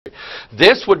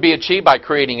This would be achieved by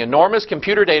creating enormous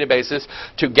computer databases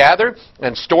to gather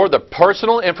and store the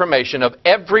personal information of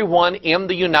everyone in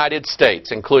the United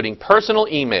States, including personal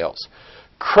emails,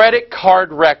 credit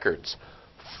card records,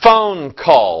 phone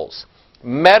calls,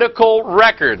 medical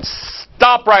records.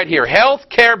 Stop right here. Health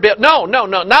care bill. No,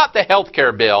 not the health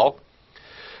care bill.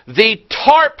 The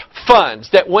TARP funds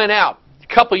that went out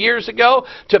a couple years ago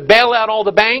to bail out all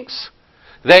the banks.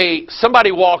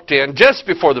 Somebody walked in just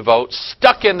before the vote,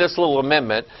 stuck in this little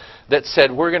amendment that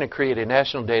said we're going to create a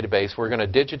national database. We're going to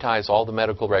digitize all the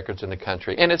medical records in the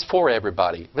country. And it's for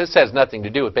everybody. This has nothing to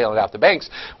do with bailing out the banks.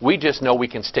 We just know we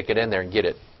can stick it in there and get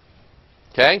it.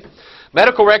 Okay?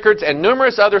 Medical records and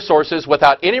numerous other sources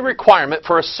without any requirement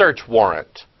for a search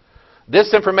warrant.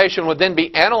 This information would then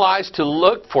be analyzed to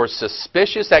look for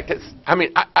suspicious activity. I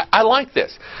mean, I like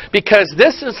this because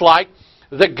this is like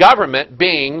the government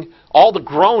being all the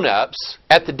grown-ups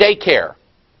at the daycare.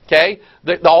 Okay?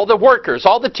 All the workers,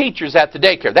 all the teachers at the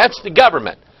daycare. That's the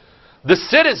government. The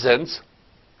citizens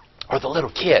are the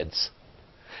little kids.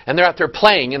 And they're out there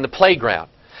playing in the playground.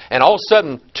 And all of a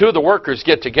sudden, two of the workers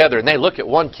get together and they look at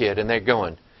one kid and they're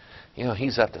going, you know,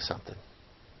 he's up to something.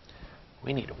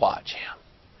 We need to watch him.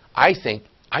 I think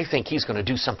he's going to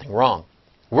do something wrong.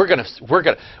 We're going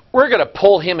to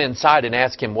pull him inside and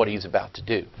ask him what he's about to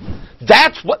do.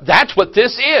 That's what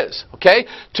this is, okay?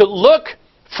 To look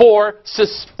for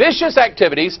suspicious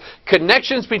activities,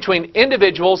 connections between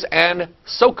individuals, and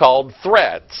so-called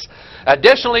threats.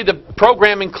 Additionally, the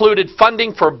program included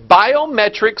funding for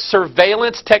biometric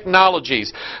surveillance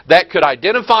technologies that could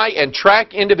identify and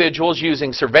track individuals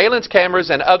using surveillance cameras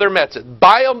and other methods.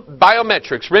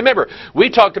 Biometrics. Remember,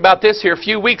 we talked about this here a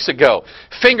few weeks ago.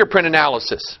 Fingerprint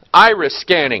analysis, iris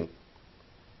scanning,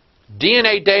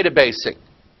 DNA databasing.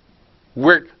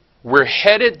 We're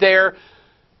headed there.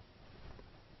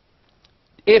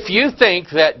 If you think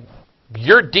that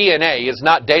your DNA is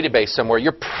not database somewhere,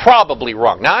 you're probably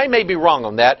wrong. Now, I may be wrong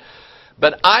on that,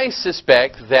 but I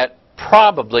suspect that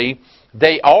probably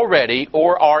they already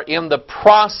or are in the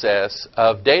process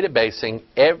of databasing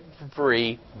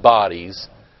everybody's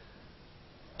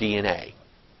DNA.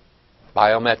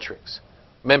 Biometrics.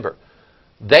 Remember,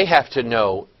 they have to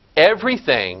know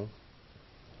everything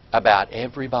about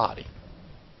everybody.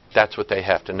 That's what they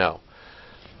have to know.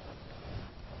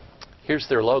 Here's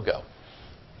their logo.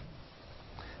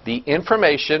 The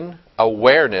Information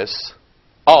Awareness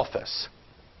Office.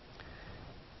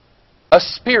 A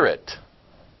spirit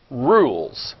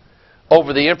rules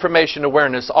over the Information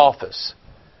Awareness Office.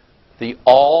 The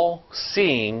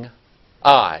all-seeing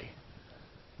eye.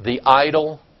 The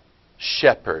idle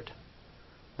shepherd.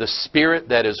 The spirit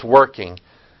that is working.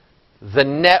 The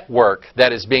network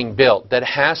that is being built that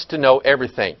has to know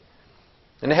everything.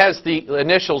 And it has the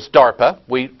initials DARPA.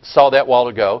 We saw that a while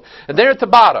ago. And there at the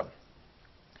bottom,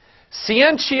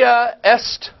 Scientia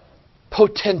est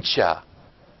potentia.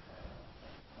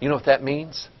 You know what that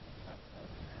means?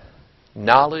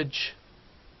 Knowledge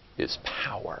is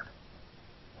power.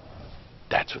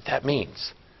 That's what that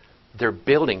means. They're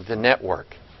building the network.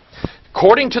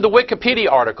 According to the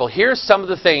Wikipedia article, here's some of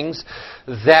the things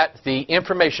that the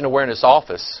Information Awareness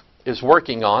Office is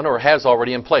working on or has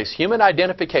already in place. Human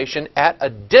identification at a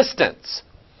distance.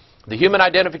 The Human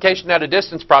Identification at a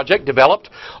Distance project developed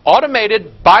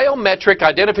automated biometric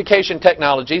identification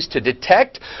technologies to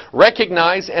detect,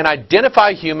 recognize, and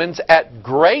identify humans at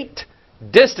great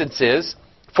distances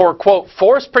for, quote,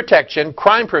 force protection,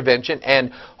 crime prevention,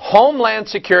 and homeland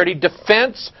security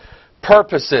defense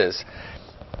purposes.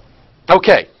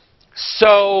 Okay,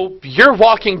 so you're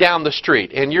walking down the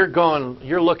street and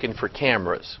you're looking for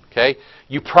cameras, okay?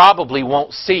 You probably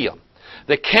won't see them.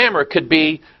 The camera could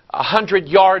be 100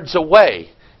 yards away,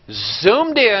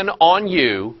 zoomed in on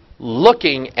you,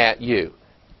 looking at you,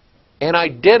 and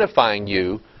identifying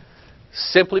you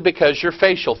simply because your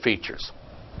facial features.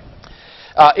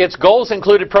 Its goals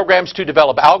included programs to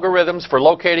develop algorithms for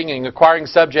locating and acquiring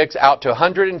subjects out to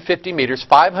 150 meters,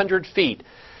 500 feet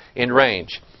in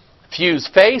range. Fuse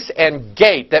face and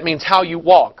gait, that means how you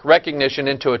walk, recognition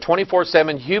into a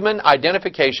 24/7 human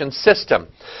identification system.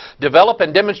 Develop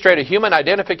and demonstrate a human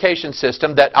identification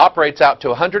system that operates out to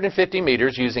 150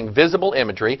 meters using visible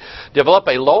imagery. Develop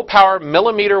a low-power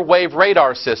millimeter wave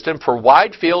radar system for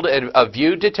wide field of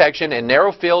view detection and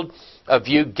narrow field of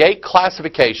view gait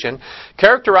classification.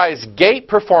 Characterize gait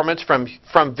performance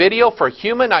from video for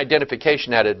human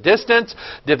identification at a distance.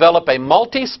 Develop a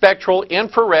multispectral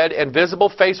infrared and visible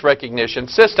face recognition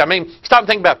system. I mean, stop and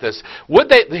think about this.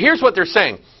 Here's what they're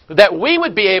saying. That we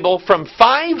would be able, from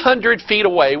 500 feet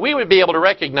away, we would be able to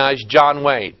recognize John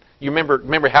Wayne. You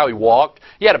remember how he walked?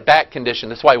 He had a back condition.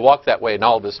 That's why he walked that way in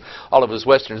all of his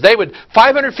westerns. They would,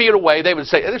 500 feet away, they would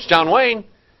say, "There's John Wayne.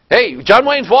 Hey, John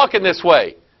Wayne's walking this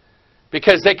way."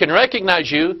 Because they can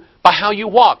recognize you by how you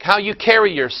walk, how you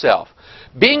carry yourself.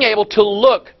 Being able to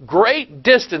look great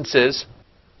distances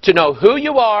to know who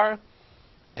you are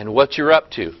and what you're up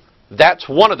to. That's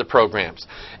one of the programs.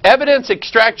 Evidence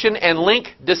extraction and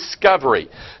link discovery.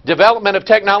 Development of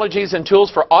technologies and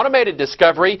tools for automated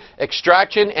discovery,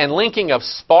 extraction, and linking of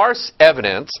sparse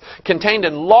evidence contained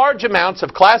in large amounts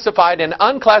of classified and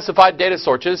unclassified data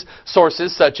sources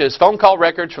such as phone call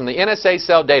records from the NSA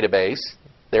cell database,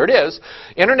 there it is,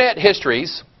 internet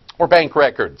histories, or bank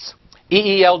records.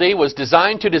 EELD was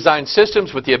designed to design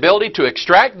systems with the ability to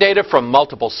extract data from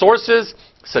multiple sources,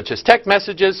 such as text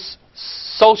messages,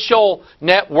 social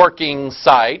networking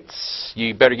sites,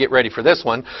 you better get ready for this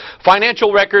one,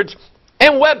 financial records,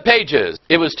 and web pages.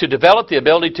 It was to develop the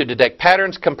ability to detect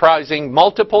patterns comprising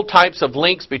multiple types of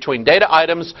links between data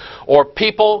items or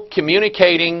people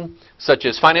communicating, such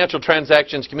as financial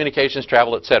transactions, communications,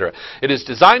 travel, etc. It is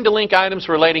designed to link items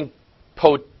relating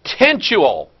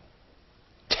potential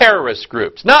terrorist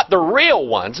groups, not the real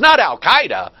ones, not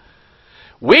Al-Qaeda.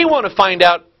 We want to find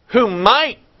out who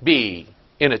might be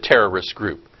in a terrorist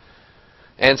group.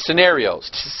 And scenarios,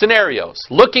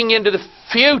 looking into the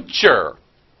future,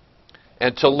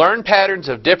 and to learn patterns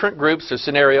of different groups or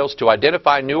scenarios to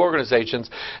identify new organizations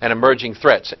and emerging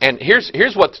threats. And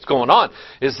here's what's going on,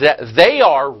 is that they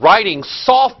are writing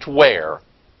software.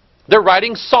 They're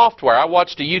writing software. I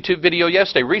watched a YouTube video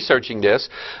yesterday researching this,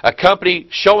 a company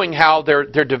showing how they're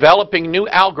developing new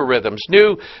algorithms,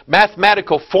 new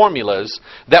mathematical formulas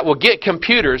that will get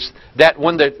computers that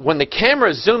when the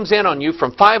camera zooms in on you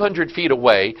from 500 feet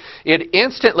away, it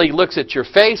instantly looks at your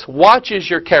face, watches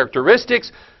your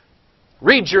characteristics,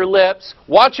 reads your lips,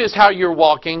 watches how you're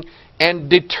walking, and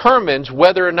determines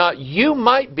whether or not you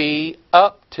might be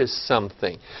up to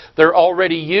something. They're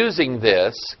already using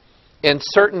this in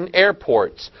certain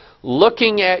airports,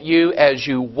 looking at you as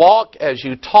you walk, as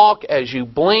you talk, as you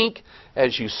blink,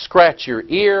 as you scratch your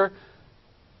ear,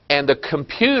 and the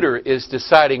computer is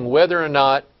deciding whether or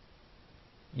not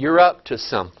you're up to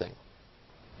something.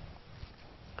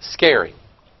 Scary.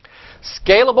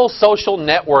 Scalable social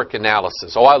network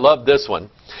analysis. Oh, I love this one.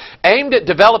 Aimed at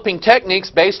developing techniques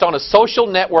based on a social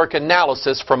network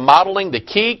analysis for modeling the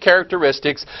key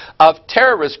characteristics of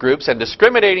terrorist groups and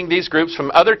discriminating these groups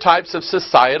from other types of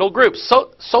societal groups.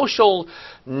 Social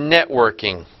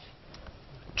networking.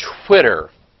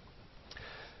 Twitter.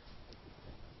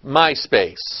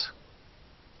 MySpace.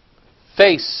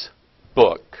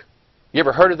 Facebook. You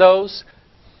ever heard of those?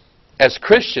 As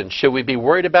Christians, should we be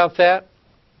worried about that?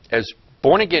 As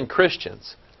born-again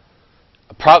Christians,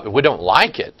 probably we don't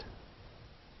like it.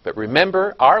 But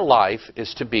remember, our life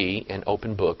is to be an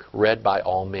open book, read by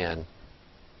all men.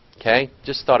 Okay?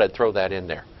 Just thought I'd throw that in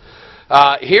there.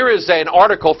 Here is an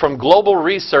article from Global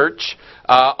Research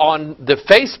on the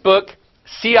Facebook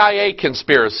CIA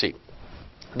conspiracy.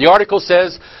 The article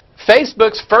says,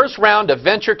 Facebook's first round of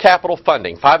venture capital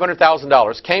funding,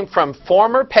 $500,000, came from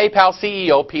former PayPal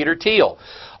CEO Peter Thiel,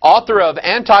 author of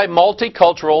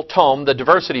anti-multicultural tome, The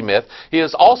Diversity Myth. He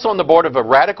is also on the board of a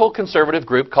radical conservative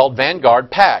group called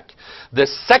Vanguard PAC. The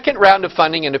second round of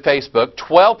funding into Facebook,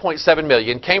 $12.7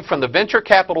 million, came from the venture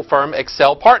capital firm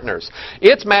Excel Partners.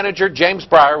 Its manager, James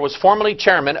Breyer, was formerly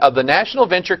chairman of the National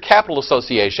Venture Capital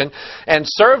Association and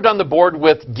served on the board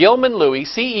with Gilman Louie,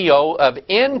 CEO of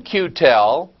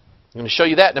NQTel. I'm going to show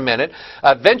you that in a minute.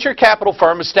 A venture capital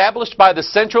firm established by the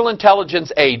Central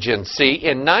Intelligence Agency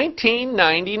in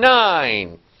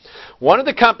 1999. One of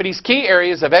the company's key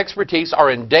areas of expertise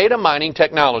are in data mining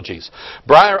technologies.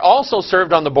 Breyer also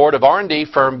served on the board of R&D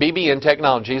firm BBN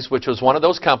Technologies, which was one of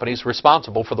those companies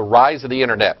responsible for the rise of the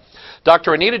Internet.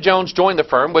 Dr. Anita Jones joined the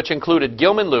firm, which included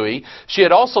Gilman Louie. She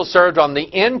had also served on the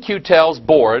NQTel's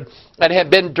board and had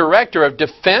been Director of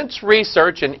Defense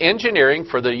Research and Engineering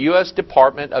for the U.S.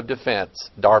 Department of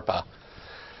Defense, DARPA.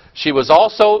 She was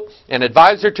also an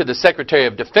advisor to the Secretary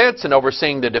of Defense and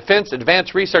overseeing the Defense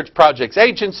Advanced Research Projects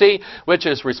Agency, which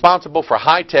is responsible for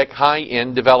high-tech,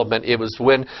 high-end development. It was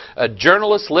when a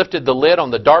journalist lifted the lid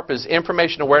on the DARPA's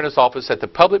Information Awareness Office that the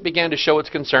public began to show its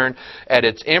concern at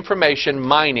its information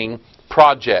mining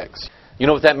projects. You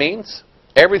know what that means?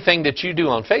 Everything that you do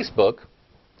on Facebook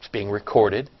is being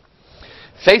recorded.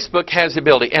 Facebook has the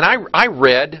ability, and I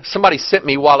read, somebody sent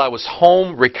me while I was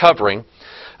home recovering,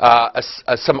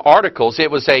 some articles. It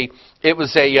was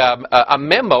a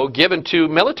memo given to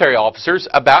military officers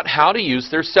about how to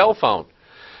use their cell phone,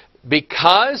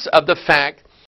 because of the fact